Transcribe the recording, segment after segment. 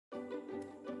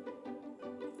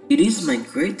It is my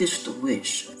greatest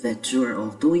wish that you are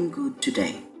all doing good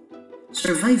today.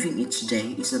 Surviving each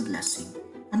day is a blessing,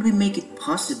 and we make it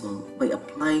possible by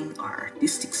applying our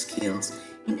artistic skills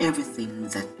in everything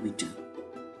that we do.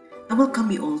 I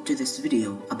welcome you all to this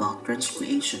video about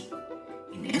transcreation.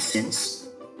 In essence,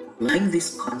 applying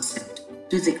this concept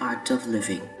to the art of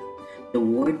living. The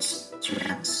words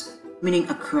trans, meaning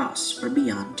across or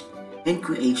beyond, and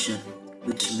creation,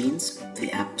 which means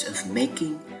the act of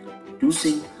making,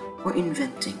 producing, or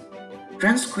inventing.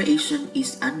 Transcreation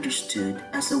is understood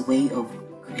as a way of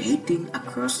creating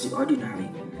across the ordinary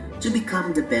to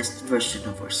become the best version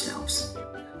of ourselves.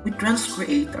 We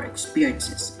transcreate our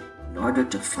experiences in order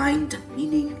to find the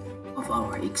meaning of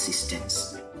our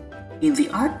existence. In the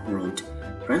art world,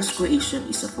 transcreation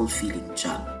is a fulfilling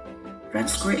job.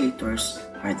 Transcreators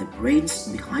are the brains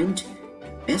behind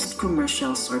the best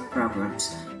commercials or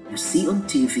programs you see on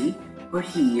TV or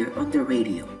hear on the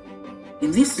radio.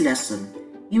 In this lesson,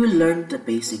 you will learn the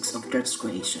basics of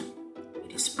transcreation.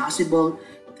 It is possible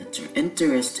that your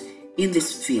interest in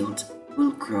this field will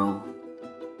grow.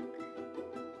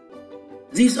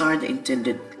 These are the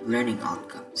intended learning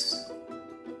outcomes.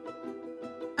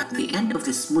 At the end of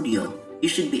this module, you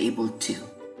should be able to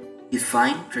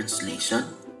define translation,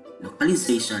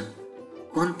 localization,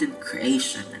 content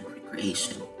creation and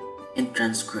recreation, and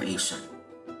transcreation.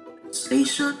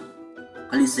 Translation,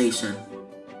 localization,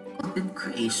 content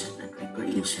creation and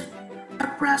recreation are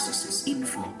processes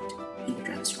involved in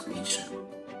transcreation.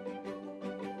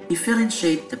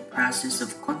 Differentiate the process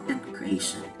of content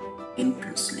creation in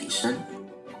translation,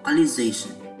 localization,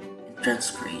 and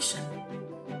transcreation,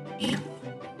 and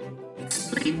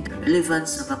explain the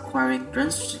relevance of acquiring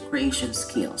transcreation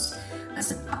skills as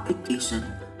an application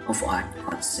of art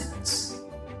concepts.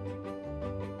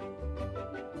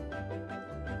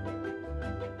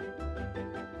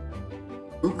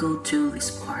 We'll go to this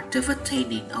part of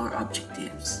attaining our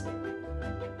objectives.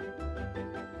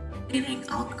 Attaining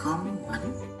outcome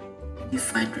 1.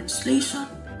 Define translation,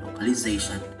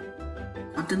 localization,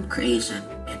 content creation,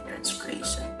 and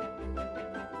transcreation.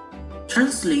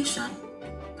 Translation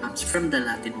comes from the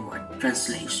Latin word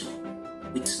translation,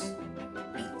 which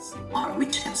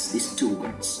has these two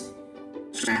words,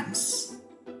 trans,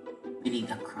 meaning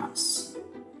across,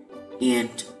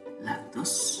 and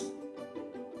latus,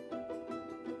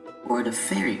 or the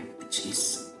ferry, which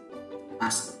is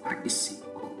past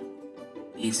participle,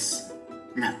 is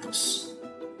latus,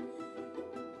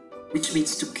 which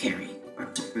means to carry or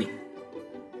to bring.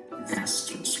 Thus,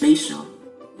 translation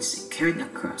is a carrying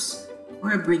across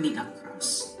or a bringing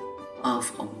across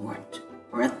of a word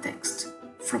or a text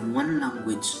from one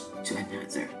language to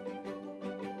another.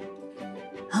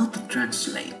 How to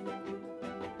translate?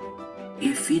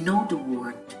 If you know the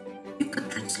word, you can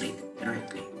translate it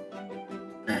directly.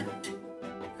 But you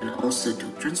can also do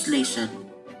translation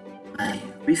by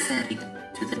referring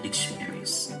to the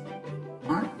dictionaries,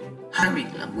 or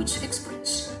hiring language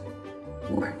experts,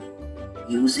 or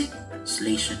using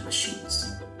translation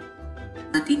machines.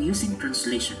 But in using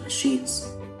translation machines,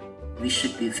 we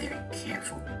should be very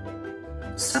careful.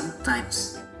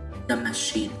 Sometimes the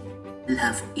machine will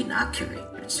have inaccurate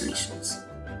translations.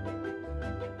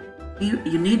 You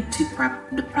need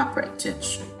the proper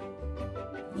attention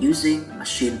using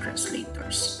machine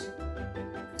translators.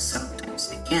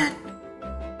 Sometimes again,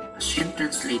 machine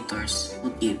translators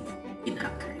will give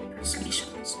inaccurate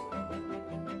translations.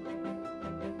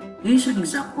 Here's an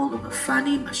example of a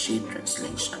funny machine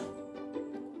translation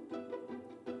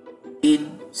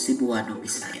in Cebuano,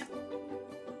 Bisaya.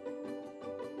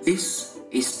 This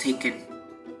is taken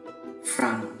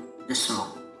from the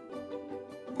song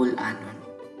Bulanon.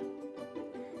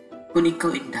 Kung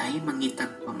ikaw inday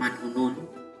mangitag pamanhunon,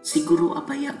 siguro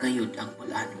abaya gayod ang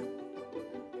bulanon.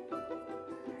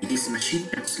 It is machine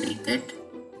translated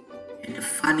and a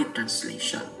funny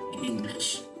translation in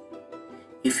English.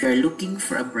 If you are looking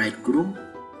for a bridegroom,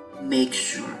 make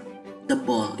sure the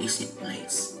ball is in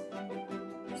place.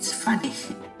 It's funny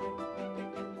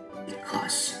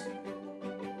because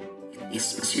it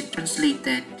is machine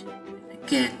translated, and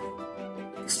again,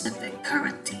 it is not a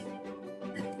guarantee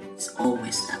that it's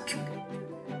always accurate.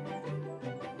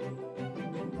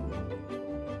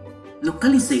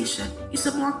 Localization is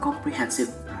a more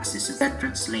comprehensive process than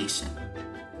translation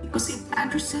because it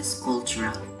addresses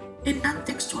cultural and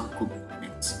non-textual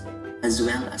components as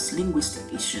well as linguistic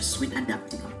issues when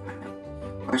adapting a product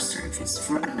or service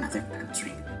for another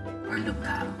country or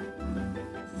locale.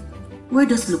 Where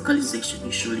does localization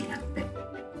usually happen?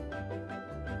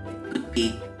 It could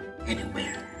be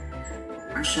anywhere.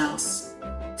 Commercials,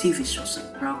 TV shows and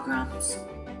programs,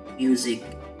 music,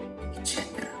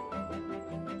 etc.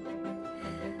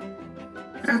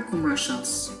 are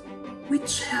commercials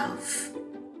which have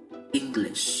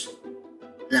English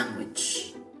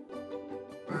language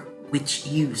or which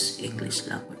use English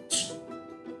language,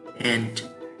 and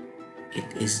it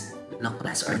is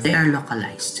localized, or they are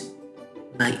localized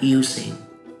by using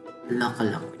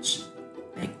local language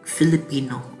like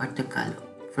Filipino or Tagalog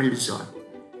for Luzon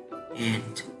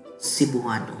and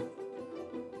Cebuano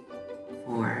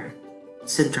for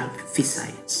Central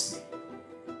Visayas,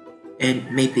 and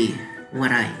maybe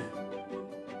Waray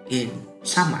in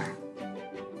Samar.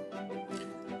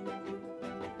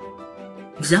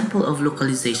 Example of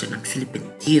localization on Philippine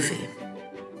TV.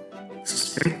 This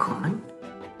is very common.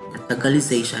 The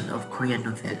Tagalization of Korean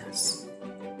novelas,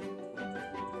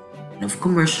 and of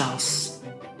commercials,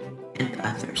 and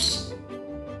others.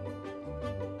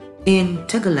 In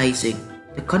Tagalizing,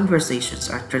 the conversations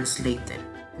are translated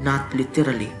not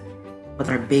literally, but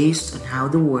are based on how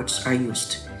the words are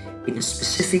used in a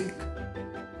specific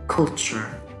culture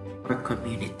or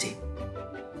community.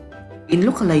 In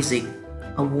localizing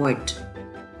a word,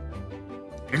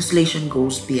 translation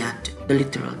goes beyond the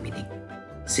literal meaning,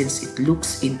 since it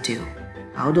looks into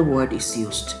how the word is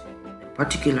used in a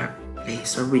particular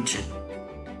place or region.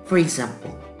 For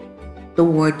example, the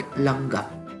word langgam,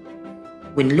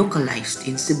 when localized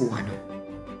in Cebuano,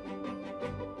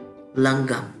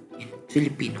 langgam in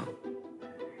Filipino,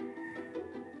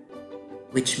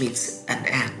 which means an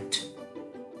ant.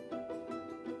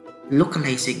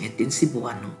 Localizing it in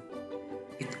Cebuano,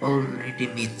 it already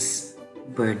means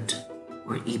bird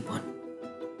or ibon.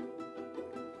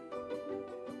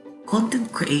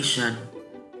 Content creation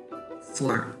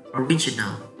for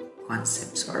original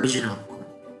concepts or original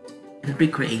content, and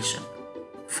recreation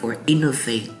for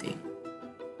innovating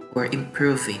or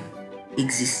improving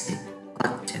existing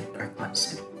content or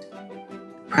concept.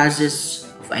 Process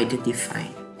of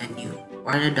identifying a new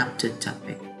or an adopted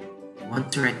topic you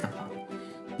want to write about,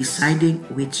 deciding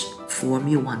which form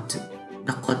you want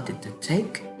the content to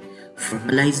take,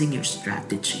 formalizing your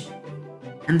strategy,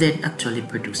 and then actually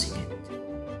producing it.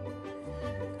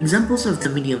 Examples of the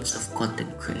mediums of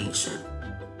content creation: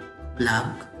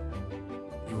 blog,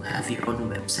 you have your own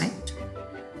website;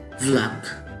 vlog,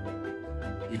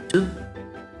 YouTube;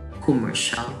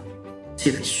 commercial,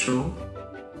 TV show,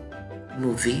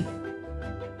 movie,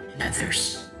 and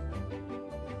others.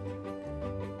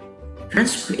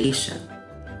 Transcreation.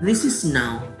 This is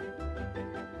now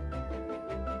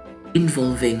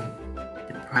involving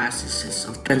the processes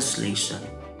of translation,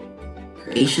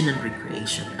 creation and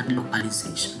recreation, and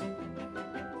localization.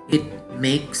 It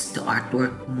makes the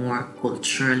artwork more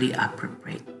culturally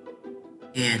appropriate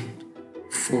and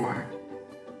for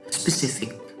a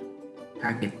specific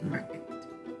target market.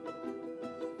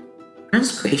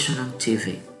 Transcreation on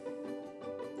TV.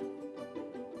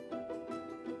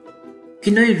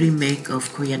 Pinoy remake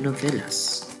of Korean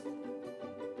novelas.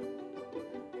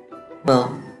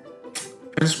 Well,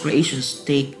 transcreation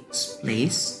takes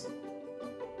place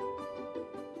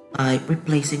by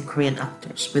replacing Korean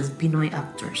actors with Pinoy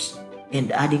actors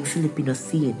and adding Filipino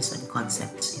themes and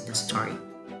concepts in the story.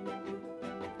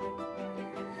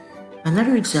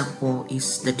 Another example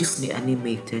is the Disney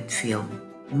animated film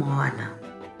Moana.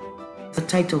 The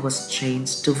title was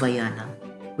changed to Vaiana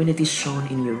when it is shown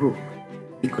in Europe,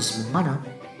 because Moana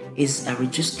is a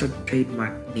registered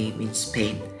trademark name in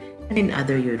Spain and in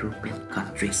other European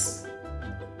countries.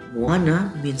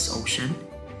 Moana means ocean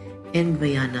and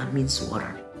Vaiana means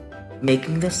water,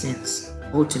 making the sense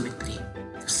ultimately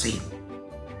the same.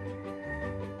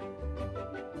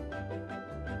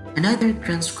 Another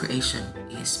transcreation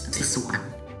is this one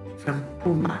from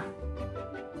Puma.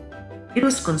 It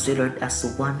was considered as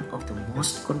one of the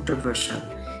most controversial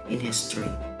in history.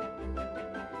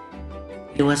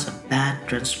 It was a bad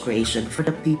transcreation for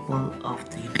the people of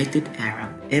the United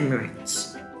Arab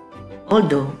Emirates.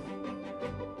 Although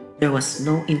there was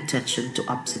no intention to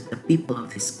upset the people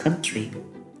of this country,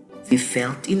 they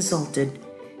felt insulted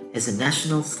as a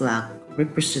national flag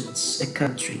represents a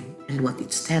country and what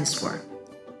it stands for.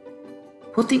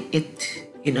 Putting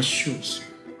it in a shoes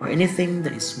or anything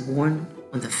that is worn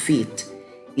on the feet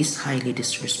is highly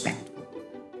disrespectful.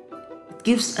 It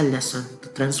gives a lesson to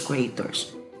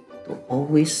transcreators to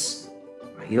always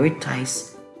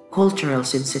prioritize cultural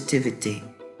sensitivity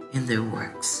in their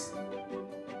works.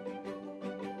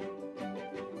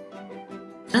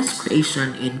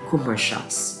 Transcreation in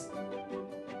commercials.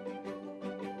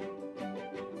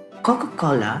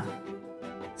 Coca-Cola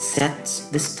sets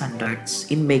the standards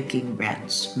in making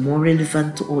brands more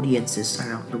relevant to audiences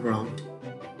around the world.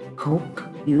 Coke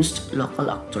used local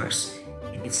actors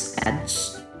in its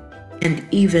ads and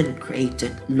even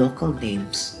created local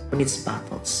names on its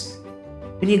bottles.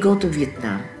 When you go to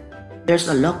Vietnam, there's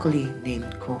a locally named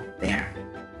Coke there,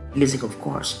 using of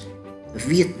course the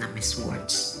Vietnamese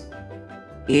words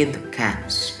in the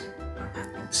cans or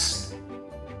bottles.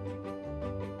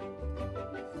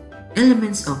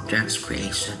 Elements of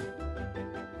transcreation.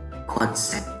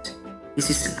 Concept.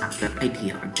 This is an abstract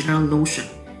idea or general notion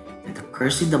that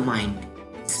occurs in the mind,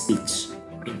 in speech,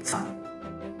 or in thought.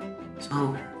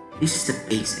 So this is the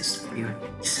basis for your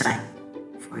design,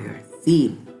 for your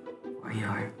theme, for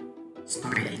your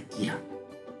story idea,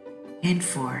 and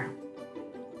for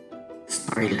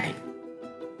storyline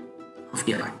of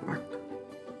the artwork.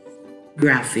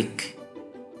 Graphic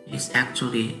is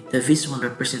actually the visual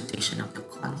representation of the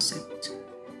concept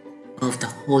of the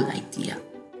whole idea,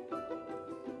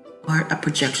 or a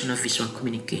projection of visual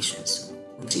communications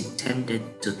which is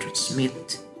intended to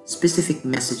transmit specific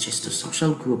messages to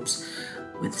social groups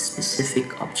with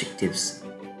specific objectives.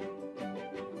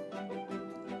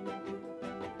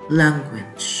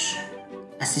 Language,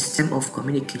 a system of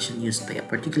communication used by a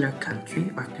particular country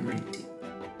or community.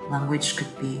 Language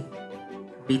could be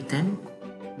written,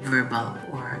 verbal,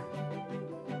 or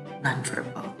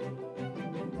nonverbal.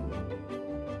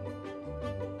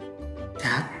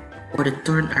 That, or the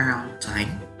turnaround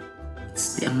time,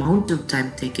 it's the amount of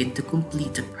time taken to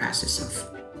complete the process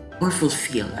of or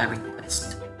fulfill a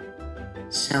request.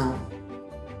 So,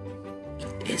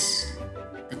 it is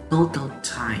the total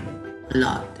time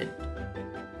allotted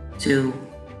to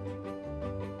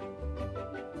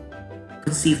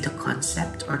conceive the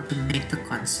concept or to make the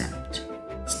concept,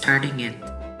 starting it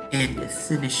and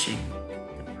finishing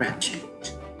the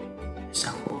project as a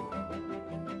whole.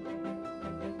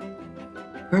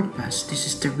 Purpose, this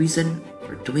is the reason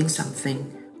for doing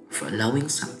something, for allowing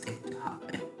something to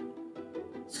happen.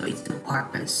 So it's the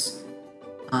purpose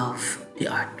of the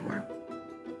artwork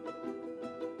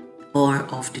or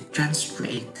of the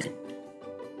transcreated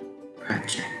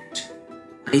project.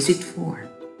 What is it for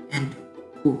and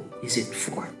who is it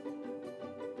for?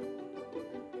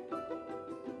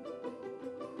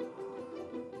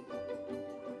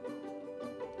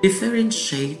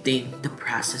 Differentiating the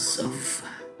process of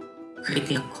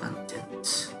creating a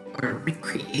content or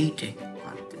recreating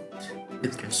content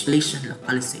with translation,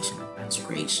 localization, and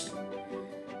transcreation.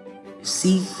 You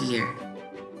see here,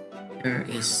 there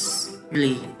is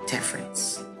really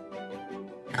difference.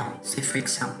 Now, say for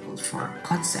example, for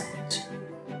concept,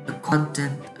 the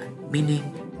content and meaning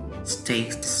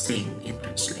stays the same in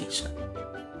translation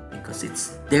because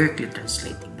it's directly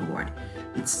translating the word.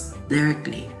 It's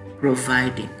directly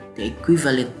providing the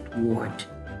equivalent word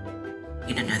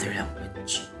in another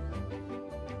language.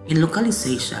 In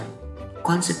localization,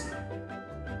 concept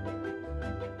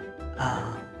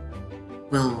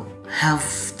will have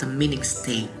the meaning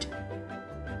stayed,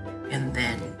 and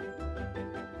then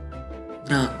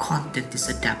the content is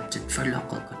adapted for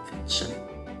local convention.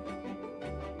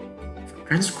 For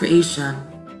transcreation,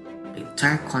 the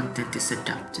entire content is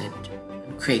adapted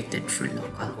and created for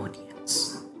local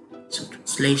audience. So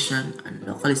translation and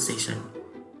localization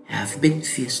have been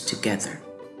fused together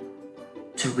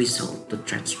to result to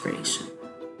transcreation.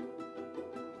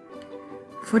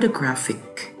 For the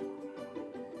graphic,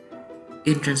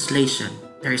 in translation,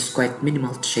 there is quite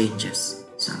minimal changes.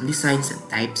 Some designs and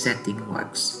typesetting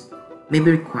works may be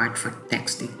required for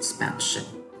text expansion.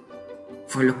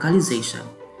 For localization,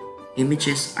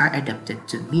 images are adapted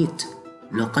to meet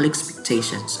local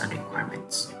expectations and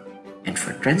requirements. And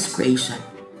for transcreation,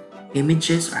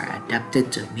 images are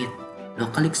adapted to meet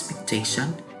local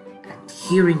expectation,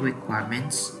 adhering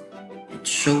requirements, and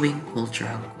showing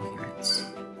cultural coherence.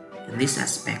 In this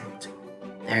aspect,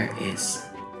 there is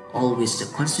always the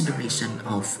consideration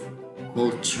of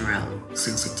cultural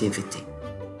sensitivity.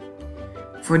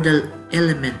 For the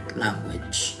element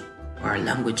language or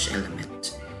language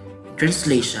element, in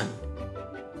translation,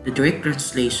 the direct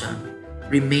translation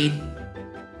remains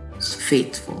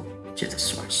faithful to the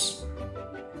source.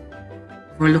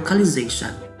 For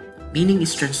localization, the meaning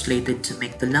is translated to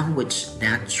make the language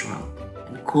natural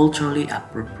and culturally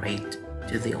appropriate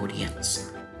to the audience.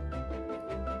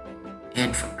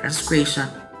 And for transcreation,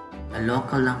 the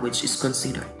local language is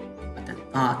considered, but the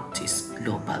thought is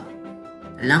global.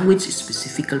 The language is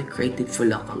specifically created for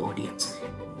local audience,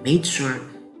 made sure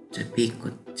to be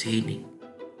containing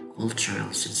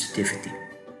cultural sensitivity.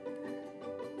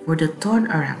 For the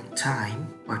turnaround time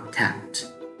or TAT,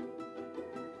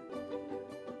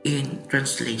 in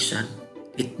translation,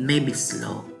 it may be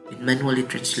slow when manually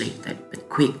translated, but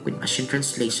quick when machine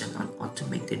translation and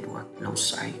automated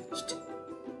workflows are used.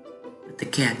 But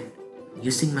again,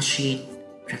 using machine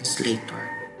translator,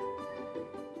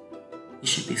 you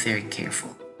should be very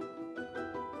careful.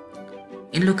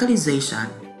 In localization,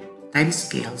 time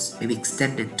scales may be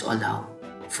extended to allow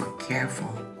for careful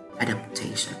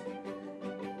adaptation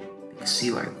because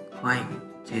you are going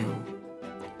to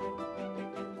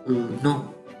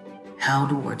know how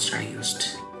the words are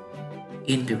used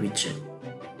in the region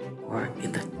or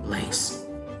in that place.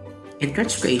 In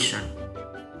transcreation,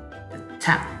 the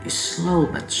tap is slow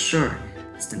but sure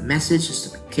as the message is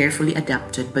to be carefully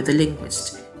adapted by the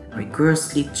linguist and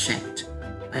rigorously checked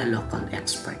by a local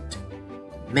expert to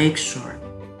make sure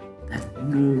that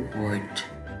no word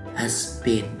has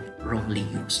been wrongly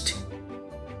used.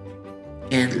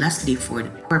 And lastly, for the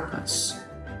purpose,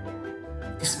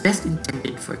 it is best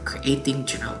intended for creating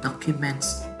general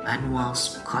documents,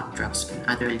 manuals, contracts, and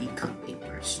other legal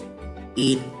papers.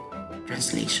 In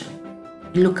translation,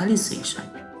 in localization,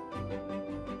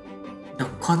 the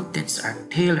contents are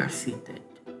tailor-fitted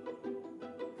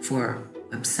for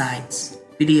websites,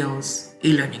 videos,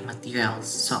 e-learning materials,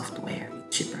 software,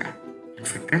 etc. And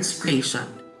for transcreation,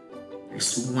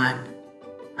 there's one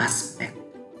aspect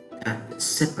that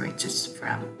separates us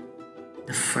from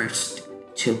the first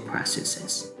two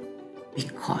processes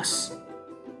because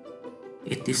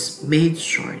it is made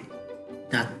sure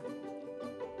that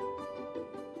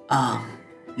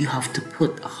you have to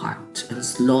put a heart on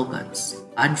slogans,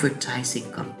 advertising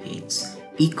campaigns,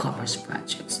 e-commerce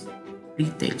projects,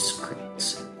 retail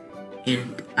scripts,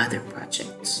 and other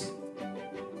projects.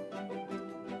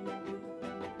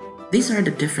 These are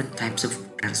the different types of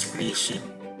transcreation.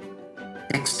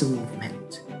 Text to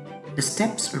movement. The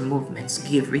steps or movements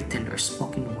give written or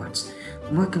spoken words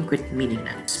more concrete meaning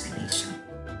and explanation.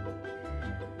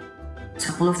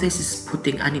 Example of this is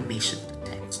putting animation to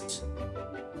text.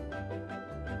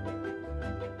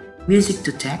 Music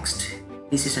to text.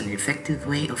 This is an effective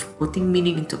way of putting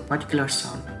meaning into a particular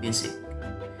sound or music.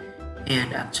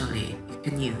 And actually, you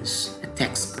can use a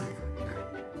text converter.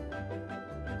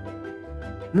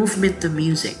 Movement to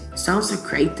music. Sounds are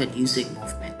created using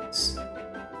movements.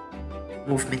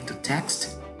 Movement to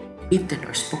text. Written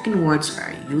or spoken words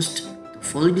are used to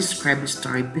fully describe the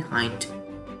story behind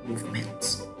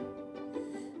movements.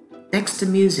 Text to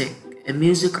music and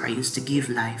music are used to give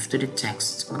life to the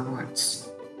text or words.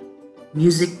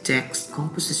 Music text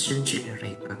composition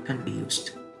generator can be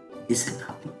used. It is an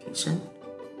application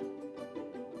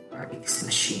or it is a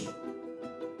machine.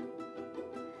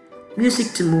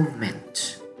 Music to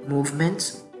movement.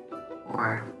 Movements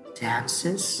or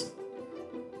dances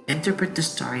interpret the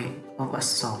story of a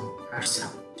song or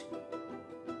sound.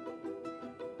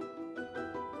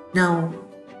 Now,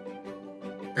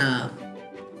 the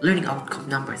learning outcome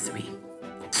number 3.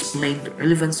 Explain the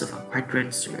relevance of acquired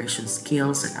transcreation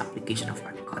skills and application of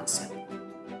art concept.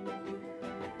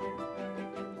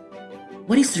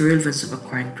 What is the relevance of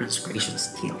acquiring transcreation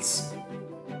skills?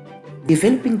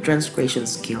 Developing transcreation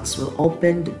skills will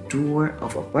open the door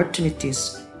of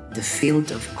opportunities in the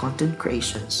field of content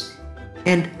creations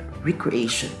and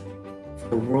recreation for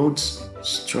the world's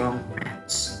strong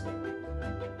brands.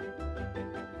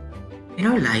 In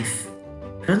our life,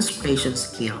 transcreation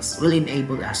skills will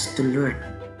enable us to learn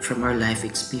from our life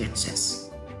experiences,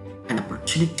 an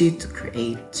opportunity to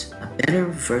create a better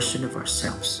version of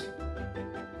ourselves.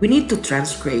 We need to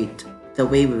transcreate the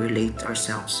way we relate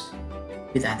ourselves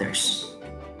with others.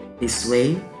 This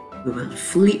way, we will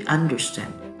fully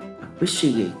understand,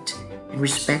 appreciate, and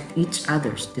respect each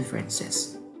other's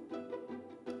differences.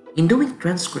 In doing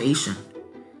transcreation,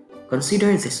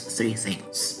 consider these 3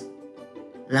 things: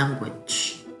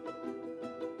 language,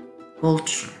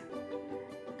 culture,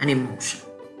 and emotion,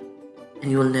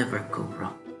 and you will never go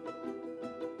wrong.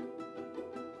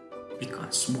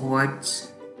 Because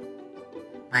words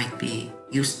might be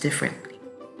used differently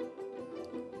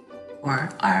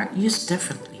or are used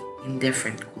differently in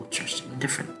different cultures, in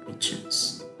different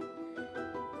regions.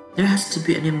 There has to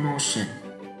be an emotion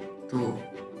to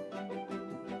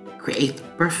create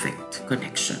perfect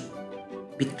connection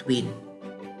between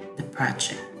the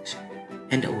project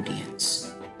and the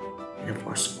audience, and of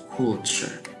course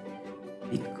culture,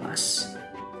 because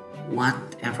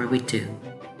whatever we do,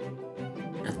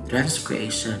 the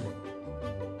transcreation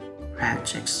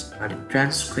projects or the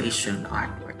transcreation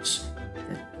artworks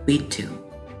that we do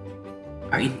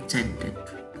are intended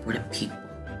for the people,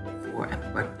 for a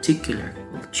particular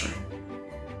culture.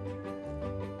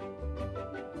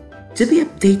 To be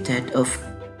updated of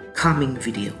coming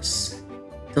videos,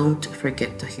 don't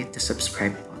forget to hit the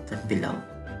subscribe button below.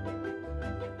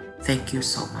 Thank you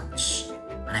so much,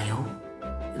 and I hope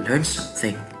you learned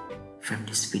something from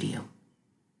this video.